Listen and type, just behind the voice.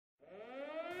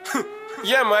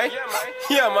Yeah, man.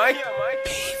 Yeah, man.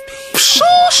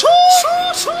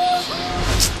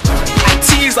 I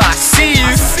tease, I see you.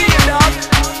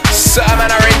 Sir,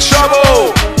 man, are in trouble.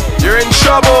 You're in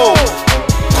trouble.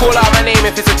 Call out my name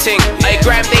if it's a ting. Hey,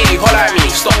 Graham Daily, holler at me.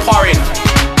 Stop pouring.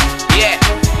 Yeah.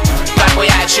 Bad boy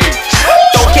attitude.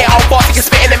 Don't care how fast you can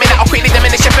spit in a minute. I'll quickly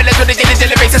diminish your fellas with a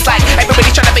dilly basis. Like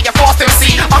everybody trying to be a fast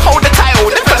MC. I hold the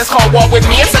title. Them fellas can't walk with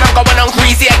me. I said I'm going on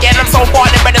greasy again. I'm so far,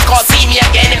 them brothers can't see me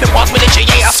again. If it pass me the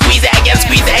trigger, I'll squeeze it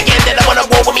again. Then I wanna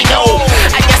roll with me, no.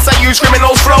 And yes, I use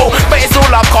criminals flow, but it's all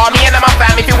love. Call me and I'm a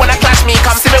fam. If you wanna clash me,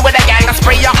 come see me with a gang. I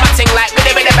spray up my ting like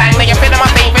with a bang. Now you feel my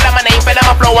thing, feel my name, feel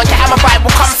my flow. And cat my vibe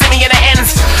will come see me in the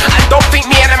ends. And don't think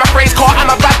me and I'm a phrase call.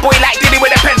 I'm a bad boy like Diddy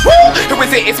with a pen. Woo! Who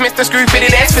is it? It's Mr. Scrufizzer.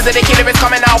 Fizzer the killer is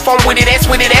coming out from with it.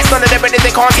 None of the brothers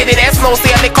they can't get it. No,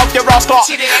 say I lick off your ass, stop.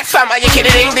 Fam, are you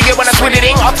kidding? Do you wanna swing it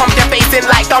in? I'll thump your face in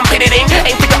like dumping it in.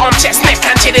 Ain't for your arm, chest, neck,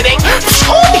 and chin it in.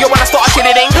 Do you wanna start shit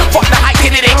it in? Fuck the hype,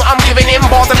 hit it in. I'm giving in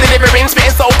bars, I'm delivering.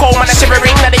 Spitting so cold, man, I'm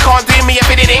shivering. Now they can't do me a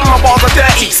fit it in. My balls are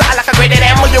dirty, something like a grid of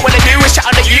them. What you wanna do is chat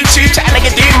on the YouTube, chatting like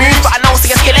you do moves, but I know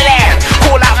see your skill in there.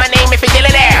 Call out my name if you're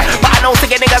dealing there. But I know see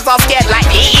your niggas are scared like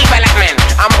me, but like man,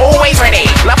 I'm always ready.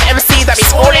 Love MCs, I be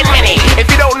schooling many.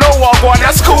 If you don't know what I'm going,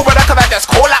 that's cool, but I could just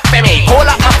call up for me. Call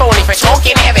up my phone if you're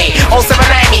choking heavy.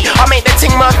 0790, I make the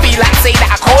ting Murphy like say that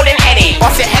I call in Eddie.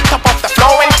 Boss your head top off the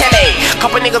floor and telly.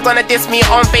 Couple niggas wanna diss me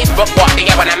on Facebook, what? Do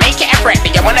you wanna make it a threat? Do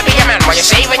you wanna be a man while you're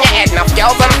shaving your head? Enough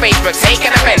girls on Facebook taking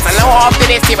offense. I know after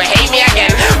this you will hate me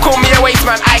again. Call me a waste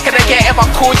man, I couldn't care. If I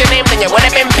called your name then you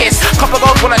would've been pissed. Couple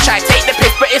girls wanna try take the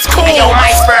piss, but it's cool. Hey, yo, my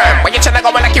sperm. When you're tryna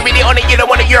go on like you really on it, you don't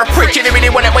want it, you're a prick. You don't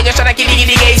really want it when you're tryna giddy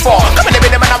gaze for. Come in the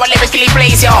rhythm and I will lyrically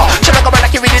blaze y'all. Tryna go on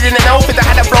like you really didn't know, cause I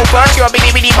had a flow first, you're a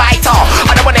really biter.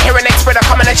 I don't wanna hear an expert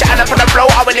come in and chat and up on the flow,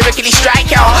 I will lyrically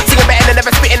strike y'all. Singing better than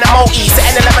never spitting the multi.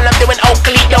 Setting the level I'm doing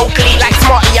Oakley like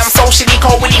Smarty. I'm socially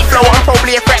cold with flow. I'm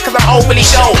probably a threat cause I'm overly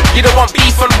show. You don't want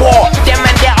beef and war, them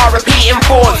and they are repeating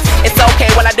frauds. It's okay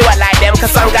when I do it like them,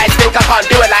 cause some guys think I can't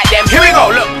do it like them. Here we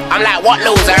go, look, I'm like, what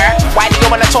loser? Why do you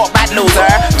wanna talk bad loser?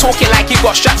 Talking like you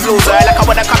got straps loser, like I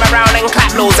wanna come around and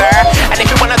clap loser. And if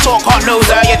you wanna talk hot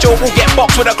loser, your jaw will get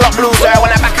boxed with a Glock loser.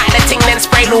 When I back out the ting then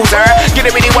spray loser. You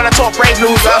don't really wanna talk brave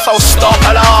loser, so stop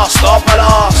a lot, stop a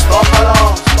lot, stop a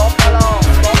lot, stop a lot.